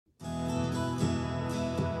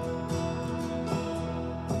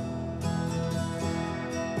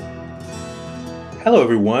Hello,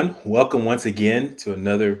 everyone. Welcome once again to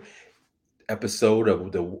another episode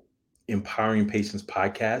of the Empowering Patients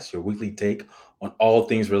podcast, your weekly take on all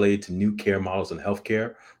things related to new care models in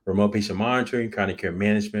healthcare, remote patient monitoring, chronic care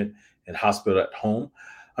management, and hospital at home.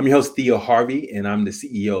 I'm your host, Theo Harvey, and I'm the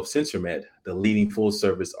CEO of SensorMed, the leading full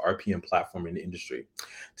service RPM platform in the industry.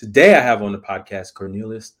 Today, I have on the podcast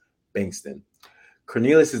Kornelius Bankston.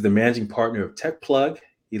 Cornelius is the managing partner of techPLUG.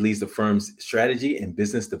 He leads the firm's strategy and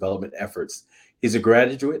business development efforts. He's a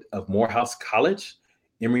graduate of Morehouse College,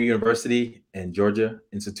 Emory University, and Georgia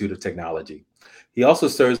Institute of Technology. He also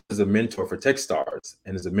serves as a mentor for Techstars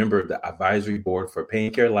and is a member of the advisory board for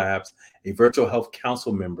Pain Care Labs, a virtual health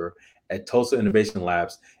council member at Tulsa Innovation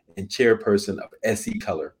Labs, and chairperson of SE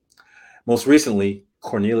Color. Most recently,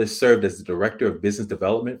 Cornelius served as the director of business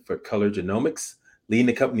development for Color Genomics, leading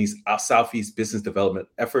the company's Southeast business development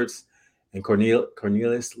efforts. And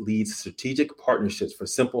Cornelius leads strategic partnerships for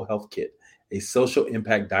Simple Health Kit, a social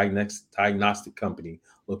impact diagnostic company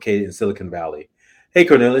located in Silicon Valley. Hey,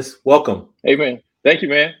 Cornelius, welcome. Hey, man. Thank you,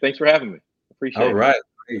 man. Thanks for having me. Appreciate it. All right,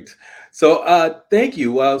 great. So thank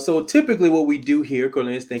you. So typically what we do here,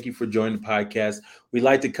 Cornelius, thank you for joining the podcast. We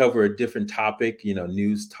like to cover a different topic,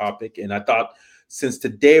 news topic. And I thought since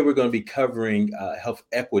today we're going to be covering health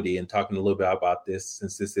equity and talking a little bit about this,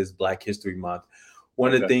 since this is Black History Month.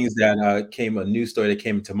 One of the things that a news story that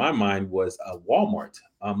came into my mind was Walmart.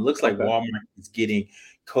 Looks like Walmart is getting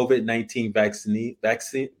COVID-19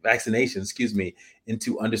 vaccination,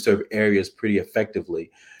 into underserved areas pretty effectively.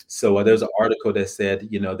 So there's an article that said,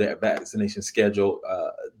 their vaccination schedule,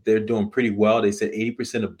 they're doing pretty well. They said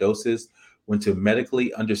 80% of doses went to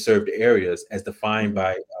medically underserved areas as defined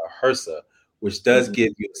by HRSA, which does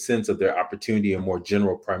give you a sense of their opportunity in more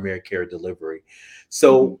general primary care delivery.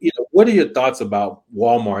 So, what are your thoughts about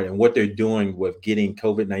Walmart and what they're doing with getting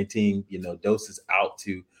COVID-19, doses out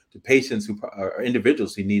to patients who are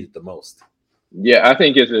individuals who need it the most? Yeah, I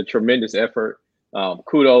think it's a tremendous effort.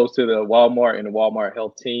 Kudos to the Walmart and the Walmart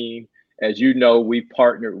Health team. As you know, we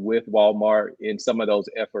partnered with Walmart in some of those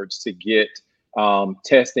efforts to get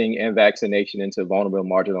testing and vaccination into vulnerable and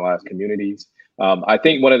marginalized communities. I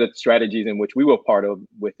think one of the strategies in which we were part of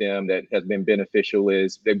with them that has been beneficial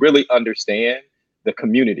is they really understand the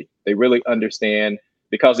community. They really understand,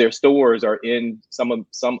 because their stores are in some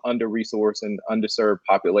under-resourced and underserved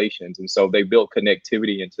populations. And so they built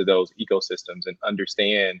connectivity into those ecosystems and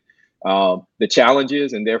understand the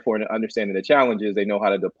challenges, and therefore in understanding the challenges, they know how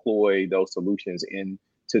to deploy those solutions into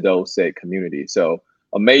those said communities. So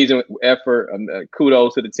amazing effort.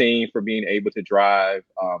 Kudos to the team for being able to drive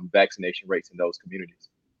vaccination rates in those communities.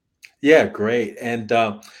 Yeah, great. And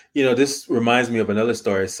this reminds me of another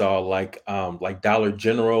story I saw, like Dollar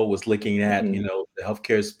General was looking at, the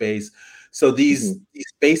healthcare space. So these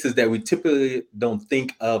spaces that we typically don't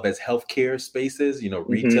think of as healthcare spaces,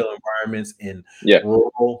 retail environments in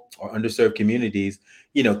rural or underserved communities,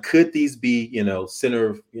 could these be,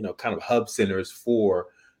 center, kind of hub centers for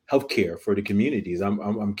healthcare for the communities?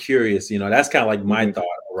 I'm curious, that's kind of like my thought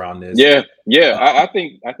around this. I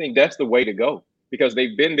think that's the way to go, because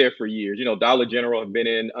they've been there for years. Dollar General have been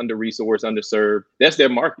in under-resourced, underserved. That's their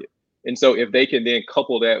market. And so if they can then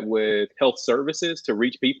couple that with health services to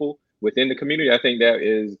reach people within the community, I think that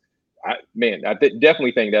is, I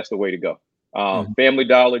definitely think that's the way to go. Family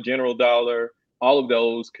Dollar, General Dollar, all of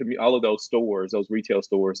those stores, those retail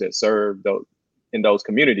stores that serve in those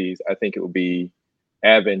communities, I think it would be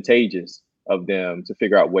advantageous of them to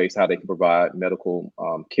figure out ways how they can provide medical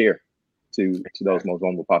care to those most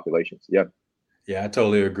vulnerable populations. Yeah, I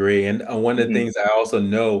totally agree. And one of the things I also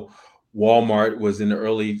know, Walmart was in the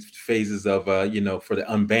early phases of, for the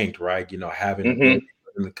unbanked, right? Having ability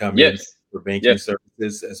for them to come in for banking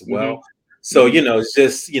services as well. So, it's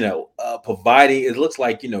just, providing, it looks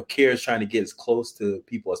like, CARE is trying to get as close to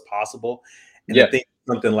people as possible. And I think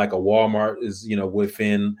something like a Walmart is,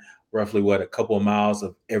 within roughly a couple of miles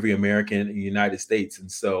of every American in the United States.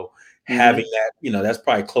 And so having that, that's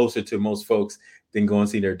probably closer to most folks than go and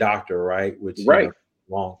see their doctor, right? Which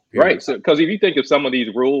long period. So because if you think of some of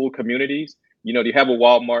these rural communities, you have a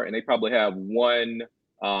Walmart and they probably have one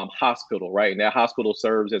hospital, right? And that hospital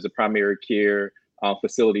serves as a primary care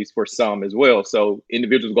facilities for some as well. So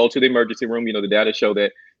individuals go to the emergency room. The data show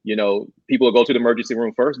that people will go to the emergency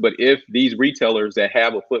room first. But if these retailers that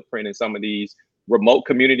have a footprint in some of these remote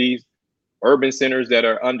communities, urban centers that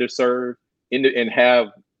are underserved, and have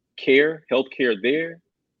healthcare there,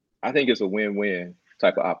 I think it's a win-win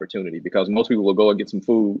type of opportunity, because most people will go and get some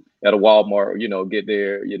food at a Walmart, get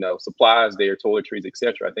their, supplies there, toiletries,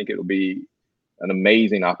 etc. I think it'll be an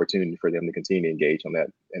amazing opportunity for them to continue to engage on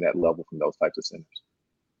that level from those types of centers.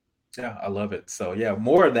 Yeah, I love it. So yeah,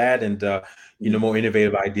 more of that, and Mm-hmm. more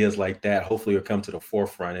innovative ideas like that. Hopefully, will come to the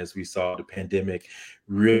forefront as we saw the pandemic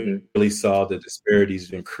Mm-hmm. really saw the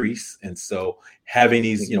disparities increase, and so having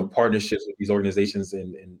these Mm-hmm. partnerships with these organizations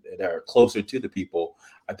and that are closer to the people,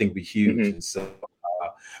 I think, be huge. Mm-hmm. And so,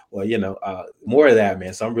 well, more of that,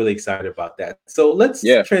 man. So I'm really excited about that. So let's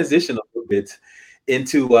Yeah. transition a little bit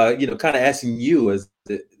into kind of asking you as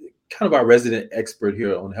kind of our resident expert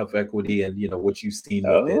here on health equity and what you've seen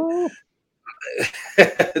with it. Oh.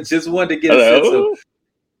 Just wanted to get a sense of Hello.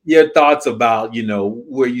 your thoughts about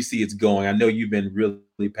where you see it's going. I know you've been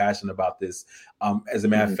really passionate about this. As a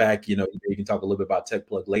matter of Mm-hmm. fact, you can talk a little bit about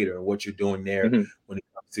techPLUG later and what you're doing there Mm-hmm. when it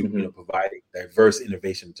comes to Mm-hmm. providing diverse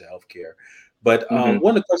innovation to healthcare. But Mm-hmm.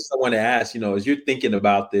 one of the questions I want to ask, as you're thinking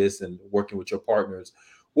about this and working with your partners,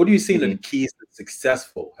 what do you see are the keys to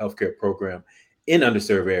successful healthcare program in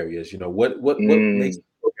underserved areas? What makes Mm-hmm. the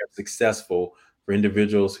program successful for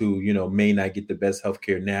individuals who may not get the best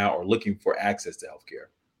healthcare now or looking for access to healthcare?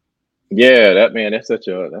 Yeah, that's such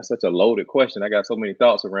a loaded question. I got so many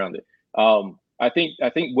thoughts around it. I think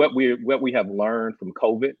what we have learned from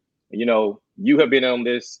COVID. You have been on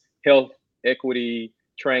this health equity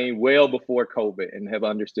train well before COVID and have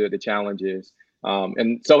understood the challenges,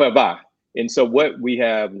 and so have I. And so what we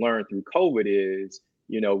have learned through COVID is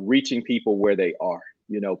reaching people where they are.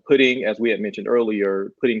 Putting, as we had mentioned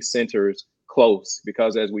earlier, putting centers close,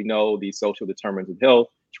 because as we know, these social determinants of health,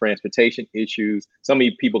 transportation issues. Some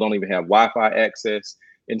people don't even have Wi-Fi access.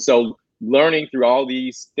 And so learning through all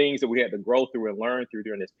these things that we had to grow through and learn through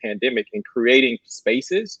during this pandemic, and creating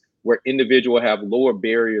spaces where individuals have lower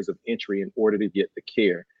barriers of entry in order to get the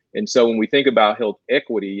care. And so when we think about health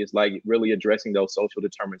equity, it's like really addressing those social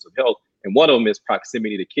determinants of health. And one of them is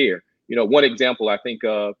proximity to care. One example I think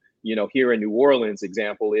of, here in New Orleans,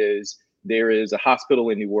 example is there is a hospital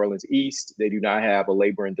in New Orleans East. They do not have a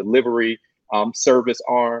labor and delivery service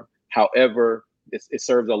arm. However, it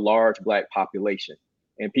serves a large Black population,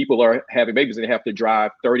 and people are having babies and they have to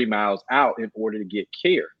drive 30 miles out in order to get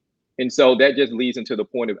care. And so that just leads into the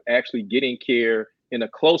point of actually getting care in a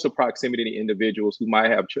closer proximity to individuals who might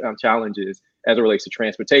have challenges as it relates to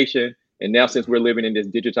transportation. And now, since we're living in this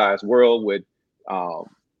digitized world with um,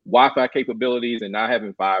 Wi-Fi capabilities and not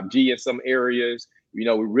having 5G in some areas, we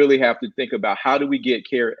really have to think about how do we get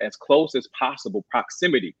care as close as possible,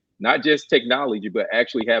 proximity, not just technology, but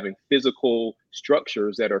actually having physical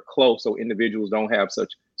structures that are close so individuals don't have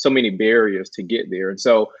so many barriers to get there. And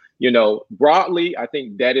so, broadly, I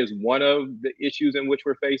think that is one of the issues in which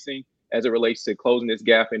we're facing as it relates to closing this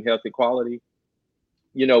gap in health equality.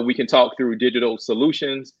 We can talk through digital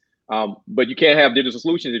solutions, but you can't have digital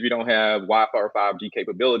solutions if you don't have Wi-Fi or 5G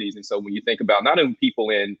capabilities. And so when you think about not only people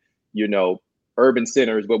in, you know, urban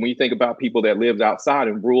centers, but when you think about people that lives outside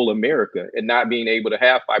in rural America and not being able to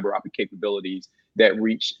have fiber optic capabilities that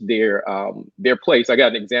reach their place. I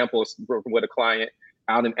got an example from with a client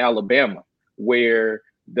out in Alabama where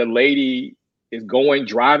the lady is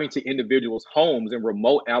driving to individuals' homes in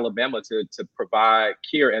remote Alabama to provide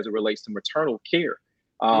care as it relates to maternal care,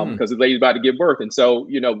 Mm, because the lady's about to give birth. And so,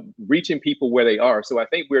 reaching people where they are. So I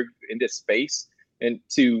think we're in this space and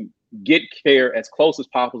to get care as close as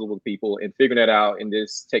possible with people and figuring that out in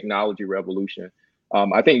this technology revolution.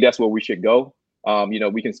 I think that's where we should go.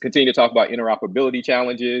 We can continue to talk about interoperability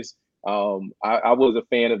challenges. I was a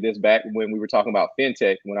fan of this back when we were talking about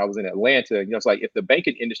fintech when I was in Atlanta. It's like if the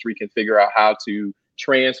banking industry can figure out how to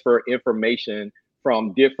transfer information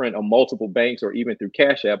from different or multiple banks or even through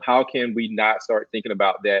Cash App, how can we not start thinking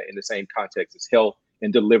about that in the same context as health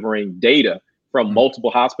and delivering data from mm.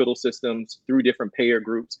 multiple hospital systems through different payer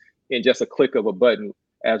groups in just a click of a button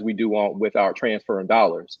as we do on with our transferring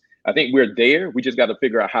dollars? I think we're there. We just got to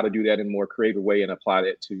figure out how to do that in a more creative way and apply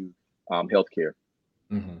that to healthcare.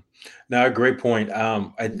 Hmm. Now, a great point.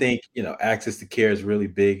 I think access to care is really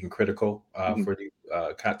big and critical Mm-hmm. for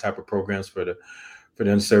the type of programs for the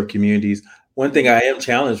underserved communities. One thing Mm-hmm. I am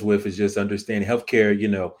challenged with is just understanding healthcare.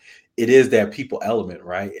 It is that people element,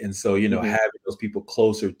 right? And so Mm-hmm. having those people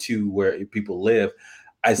closer to where people live.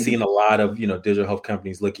 I've Mm-hmm. seen a lot of digital health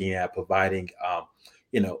companies looking at providing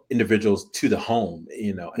individuals to the home,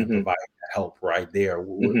 and Mm-hmm. providing help right there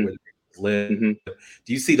where Mm-hmm. they live. Mm-hmm.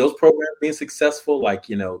 Do you see those programs being successful? Like,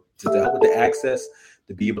 to help with the access,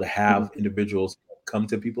 to be able to Mm-hmm. have individuals come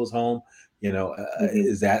to people's home, Mm-hmm.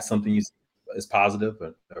 is that something you see as positive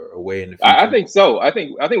or a way in the I future? think so. I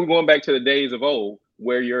think we're going back to the days of old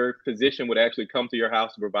where your physician would actually come to your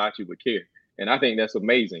house to provide you with care, and I think that's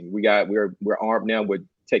amazing. We're armed now with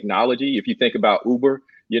technology. If you think about Uber,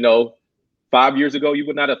 you know, 5 years ago, you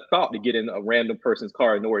would not have thought to get in a random person's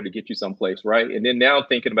car in order to get you someplace, right? And then now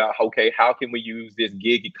thinking about, okay, how can we use this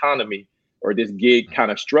gig economy or this gig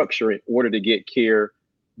kind of structure in order to get care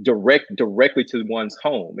directly to one's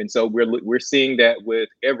home? And so we're seeing that with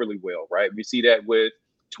Everlywell, right? We see that with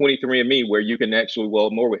 23andMe, where you can actually,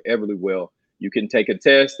 well, more with Everlywell, you can take a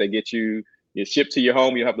test, they get you shipped to your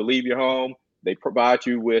home, you don't have to leave your home. They provide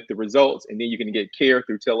you with the results, and then you can get care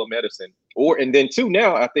through telemedicine. And then two,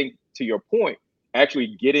 now I think to your point,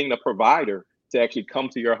 actually getting the provider to actually come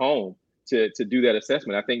to your home to do that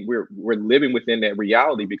assessment. I think we're living within that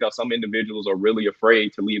reality because some individuals are really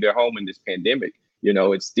afraid to leave their home in this pandemic.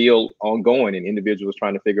 It's still ongoing, and individuals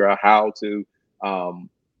trying to figure out how to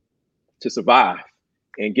survive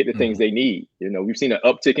and get the things they need. We've seen an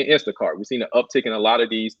uptick in Instacart. We've seen an uptick in a lot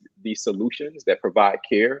of these solutions that provide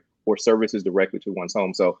care or services directly to one's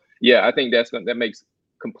home. So yeah, I think that makes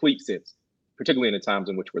complete sense, particularly in the times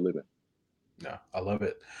in which we're living. No, I love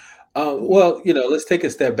it. Well, let's take a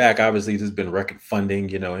step back. Obviously, there's been record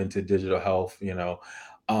funding, into digital health,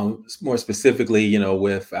 more specifically,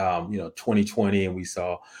 with, 2020, and we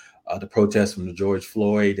saw the protests from the George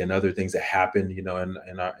Floyd and other things that happened, in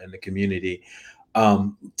the community.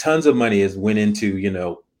 Tons of money has went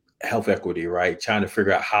into, health equity, right? Trying to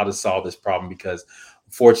figure out how to solve this problem because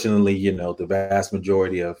unfortunately, the vast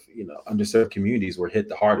majority of, underserved communities were hit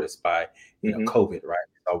the hardest by, COVID, right?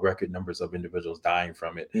 Record numbers of individuals dying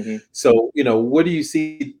from it. So, what do you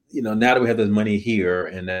see, now that we have this money here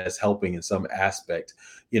and that's helping in some aspect,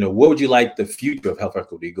 what would you like the future of health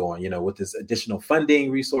equity going, with this additional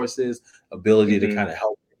funding resources, ability to kind of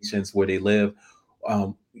help patients where they live?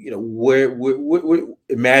 Where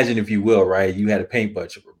imagine, if you will, right, you had a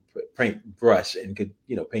paintbrush and could,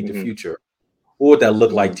 paint the future. What would that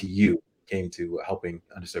look like to you when it came to helping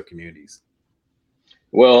underserved communities?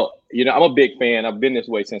 Well, I'm a big fan. I've been this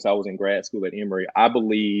way since I was in grad school at Emory. I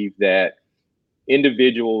believe that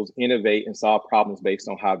individuals innovate and solve problems based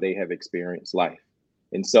on how they have experienced life.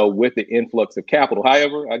 And so with the influx of capital,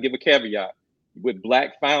 however, I give a caveat, with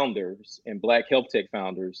Black founders and Black health tech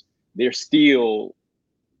founders, there's still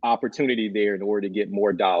opportunity there in order to get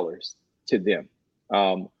more dollars to them.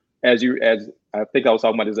 As I think I was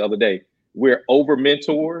talking about this the other day, we're over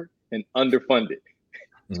mentored and underfunded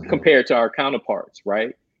compared to our counterparts,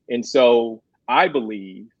 right? And so I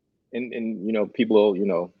believe, and people,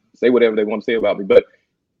 say whatever they want to say about me, but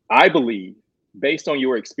I believe based on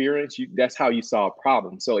your experience, that's how you solve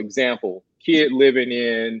problems. So example, kid living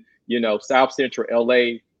in, South Central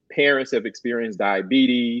LA, parents have experienced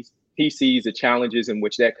diabetes. He sees the challenges in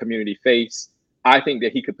which that community face. I think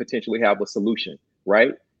that he could potentially have a solution,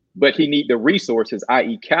 right? But he needs the resources,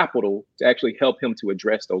 i.e. capital, to actually help him to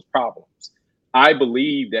address those problems. I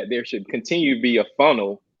believe that there should continue to be a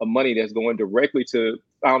funnel of money that's going directly to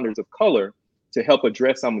founders of color to help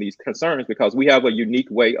address some of these concerns, because we have a unique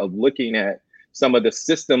way of looking at some of the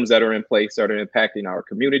systems that are in place that are impacting our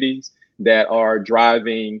communities, that are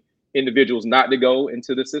driving individuals not to go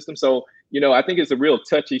into the system. So, I think it's a real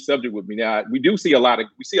touchy subject with me. Now, we see a lot of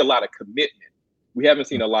commitment. We haven't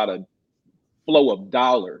seen a lot of flow of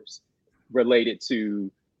dollars related to,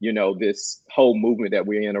 this whole movement that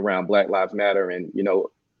we're in around Black Lives Matter and,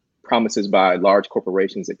 promises by large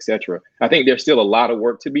corporations, et cetera. I think there's still a lot of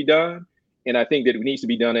work to be done. And I think that it needs to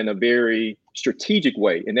be done in a very strategic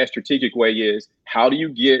way. And that strategic way is, how do you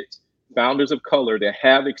get founders of color that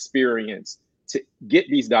have experience to get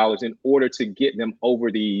these dollars in order to get them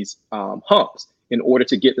over these humps, in order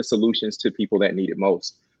to get the solutions to people that need it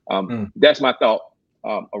most? That's my thought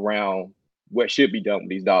around what should be done with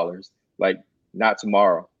these dollars. Like, not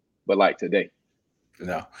tomorrow, but like today.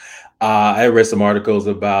 No, I read some articles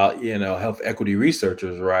about, health equity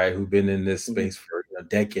researchers, right, who've been in this space for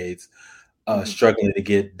decades, struggling to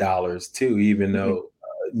get dollars too, even though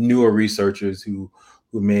newer researchers who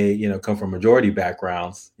may, come from majority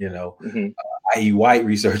backgrounds, i.e. white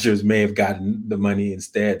researchers, may have gotten the money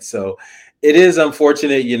instead. So it is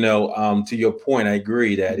unfortunate, to your point. I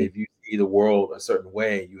agree that if you see the world a certain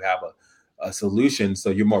way, you have a solution. So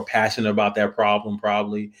you're more passionate about that problem.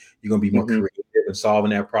 Probably you're going to be more creative in solving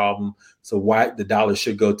that problem. So why the dollar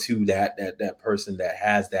should go to that person that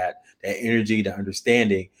has that energy, the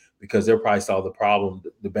understanding, because they'll probably solve the problem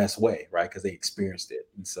the best way, right? Because they experienced it.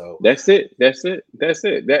 And so that's it. That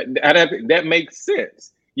makes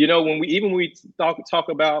sense. When we talk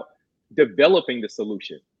about developing the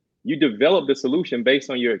solution, you develop the solution based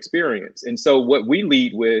on your experience. And so what we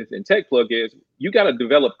lead with in techPLUG is, you got to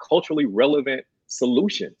develop culturally relevant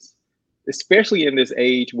solutions, especially in this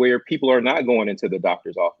age where people are not going into the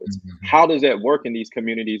doctor's office. How does that work in these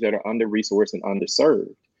communities that are under-resourced and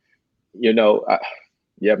underserved?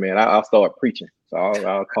 Yeah, man, I'll start preaching. So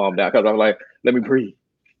I'll calm down because I'm like, let me breathe.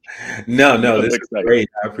 No, this I'm is excited. great.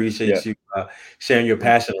 I Yeah. appreciate you sharing your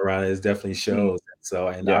passion around it. It definitely Mm-hmm. shows. So,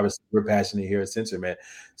 and Yeah. obviously, we're passionate here at SensorMed,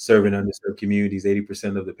 serving underserved communities.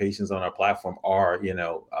 80% of the patients on our platform are, from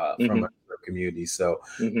Mm-hmm. underserved communities. So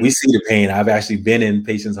we Mm-hmm. see the pain. I've actually been in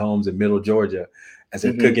patients' homes in Middle Georgia as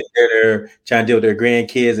they're Mm-hmm. cooking dinner, trying to deal with their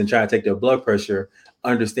grandkids, and trying to take their blood pressure.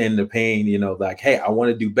 Understanding the pain, like, hey, I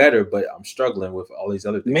want to do better, but I'm struggling with all these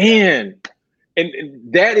other things happening. Man,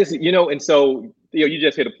 and that is, and so you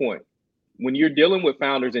just hit a point. When you're dealing with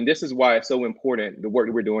founders, and this is why it's so important, the work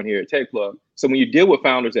that we're doing here at techPLUG. So when you deal with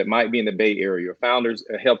founders that might be in the Bay Area, or founders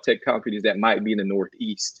of health tech companies that might be in the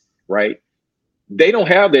Northeast, right? They don't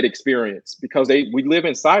have that experience because we live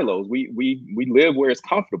in silos. We live where it's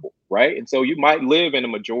comfortable, right? And so you might live in a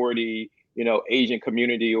majority, Asian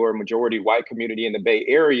community or a majority white community in the Bay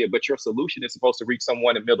Area, but your solution is supposed to reach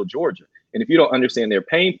someone in Middle Georgia. And if you don't understand their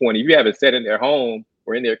pain point, if you haven't sat in their home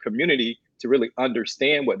or in their community to really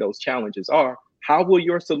understand what those challenges are, how will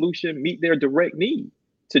your solution meet their direct need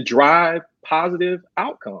to drive positive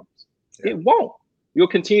outcomes? Yeah. It won't. You'll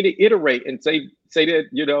continue to iterate and say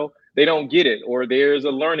that, they don't get it, or there's a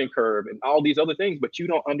learning curve and all these other things, but you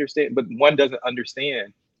don't understand, but one doesn't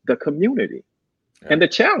understand the community and Yeah. the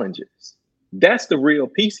challenges. That's the real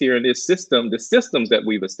piece here in this system, the systems that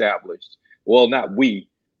we've established. Well, not we,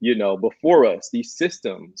 before us, these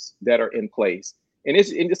systems that are in place. And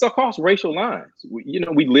it's across racial lines.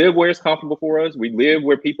 We live where it's comfortable for us. We live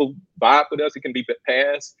where people vibe with us. It can be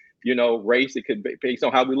past, race. It could be based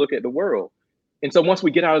on how we look at the world. And so once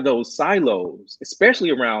we get out of those silos, especially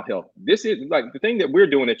around health, this is like the thing that we're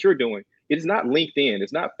doing, that you're doing. It is not LinkedIn.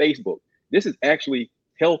 It's not Facebook. This is actually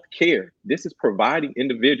health care. This is providing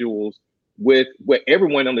individuals with what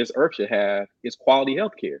everyone on this earth should have, is quality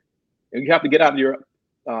health care. And you have to get out of your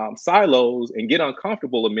silos and get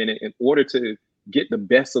uncomfortable a minute in order to get the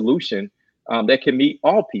best solution that can meet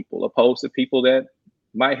all people, opposed to people that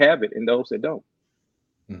might have it and those that don't.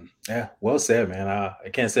 Yeah, well said, man. I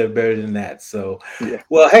can't say it better than that. So, Yeah.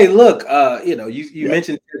 well, hey, look, you Yeah.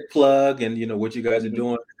 mentioned techPLUG and what you guys are Mm-hmm.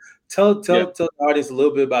 doing. Tell Yeah. tell the audience a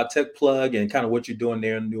little bit about techPLUG and kind of what you're doing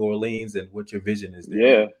there in New Orleans and what your vision is there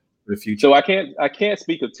Yeah. for the future. So I can't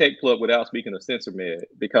speak of techPLUG without speaking of SensorMed,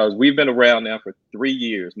 because we've been around now for 3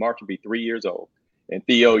 years. March will be 3 years old. And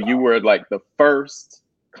Theo, you were like the first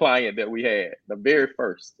client that we had, the very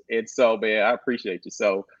first. And so, man, I appreciate you.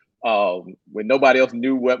 So when nobody else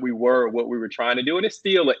knew what we were or what we were trying to do, and it's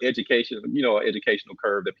still an educational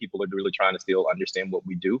curve that people are really trying to still understand what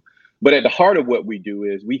we do. But at the heart of what we do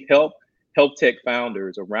is we help health tech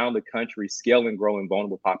founders around the country scale and grow in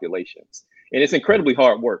vulnerable populations. And it's incredibly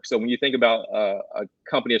hard work. So when you think about a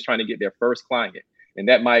company that's trying to get their first client, and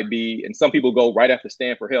that might be, and some people go right after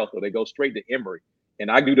Stanford Health, or they go straight to Emory.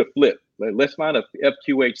 And I do the flip. Let's find a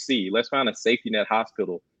FQHC. Let's find a safety net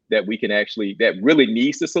hospital that we can that really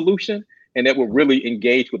needs the solution, and that will really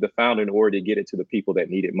engage with the founder in order to get it to the people that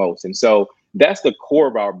need it most. And so that's the core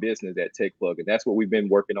of our business at techPLUG. And that's what we've been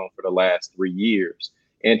working on for the last 3 years.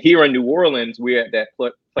 And here in New Orleans, we're at that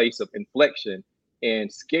place of inflection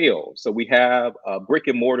and scale. So we have a brick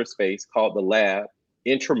and mortar space called the Lab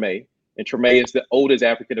in Treme. And Treme is the oldest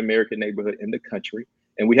African American neighborhood in the country.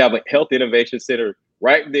 And we have a health innovation center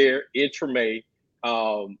right there in Treme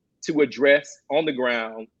to address on the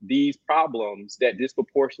ground these problems that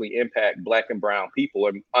disproportionately impact Black and brown people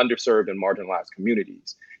and underserved and marginalized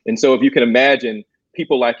communities. And so if you can imagine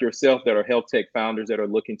people like yourself that are health tech founders that are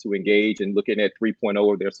looking to engage and looking at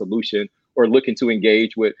 3.0 of their solution, or looking to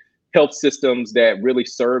engage with health systems that really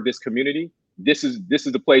serve this community, this is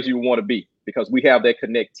the place you want to be, because we have that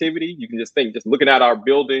connectivity. You can just think, just looking at our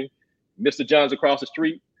building, Mr. John's across the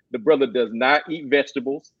street, the brother does not eat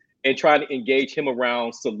vegetables, and trying to engage him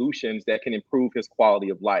around solutions that can improve his quality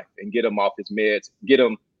of life and get him off his meds, get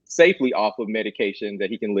him safely off of medication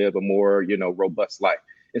that he can live a more, robust life.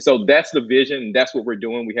 And so that's the vision. That's what we're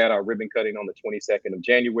doing. We had our ribbon cutting on the 22nd of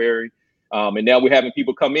January. And now we're having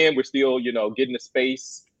people come in. We're still, getting the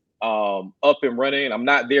space up and running. I'm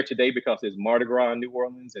not there today because it's Mardi Gras in New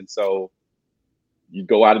Orleans. And so you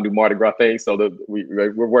go out and do Mardi Gras things. So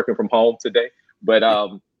we're working from home today. But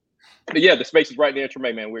yeah, the space is right there in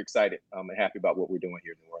Treme, man. We're excited and happy about what we're doing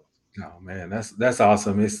here in New Orleans. Oh man, that's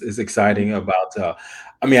awesome. It's exciting about.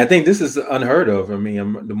 I think this is unheard of.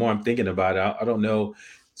 The more I'm thinking about it, I don't know.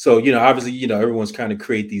 So obviously, everyone's trying to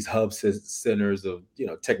create these hub centers of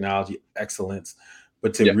technology excellence,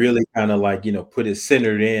 but to Yeah. really kind of like put it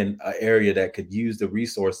centered in an area that could use the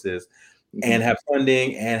resources and have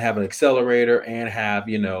funding and have an accelerator and have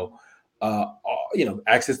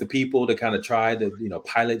access to people to kind of try to,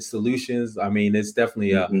 pilot solutions. I mean, it's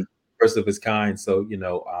definitely a first of its kind. So,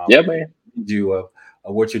 yeah, man. You of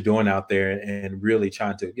what you're doing out there and really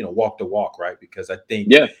trying to, walk the walk, right? Because I think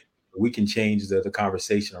Yeah. we can change the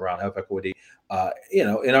conversation around health equity, in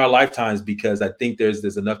our lifetimes, because I think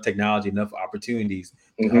there's enough technology, enough opportunities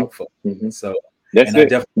to help folks. So, That's and I it.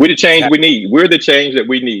 definitely We're the change we need. We're the change that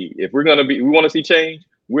we need. If we want to see change,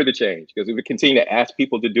 we're the change. Because if we continue to ask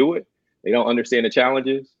people to do it, they don't understand the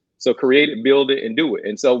challenges. So create it, build it, and do it.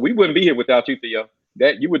 And so we wouldn't be here without you, Theo.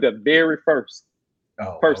 That you were the very first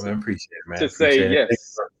well, man, person appreciate it, man. to say Appreciate it.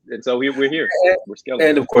 yes. And so we're here. We're scaling.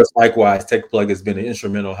 And of course, likewise, techPLUG has been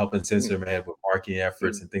instrumental helping Mm, Sensor Man with marketing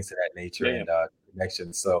efforts and things of that nature yeah. and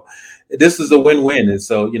connections. So this is a win-win. And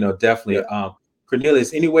so, definitely, Yeah.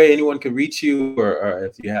 Kornelius, any way anyone can reach you, or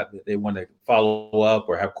if they want to follow up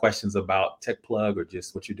or have questions about techPLUG or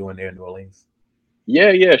just what you're doing there in New Orleans.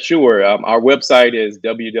 Yeah, sure. Our website is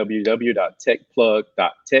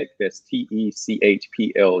www.techplug.tech. That's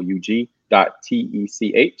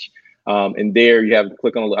techplug.tech. And there you have to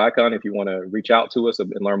click on the little icon if you want to reach out to us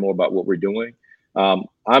and learn more about what we're doing.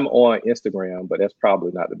 I'm on Instagram, but that's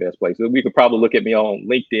probably not the best place. We could probably look at me on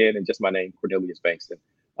LinkedIn, and just my name, Kornelius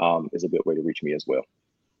Bankston, is a good way to reach me as well.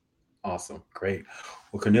 Awesome. Great.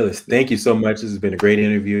 Well, Kornelius, thank you so much. This has been a great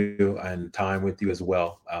interview and time with you as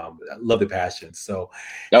well. I love the passion. So, All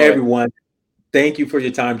right. everyone, thank you for your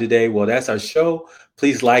time today. Well, that's our show.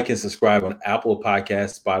 Please like and subscribe on Apple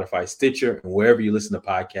Podcasts, Spotify, Stitcher, and wherever you listen to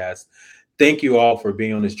podcasts. Thank you all for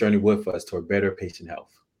being on this journey with us toward better patient health.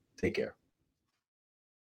 Take care.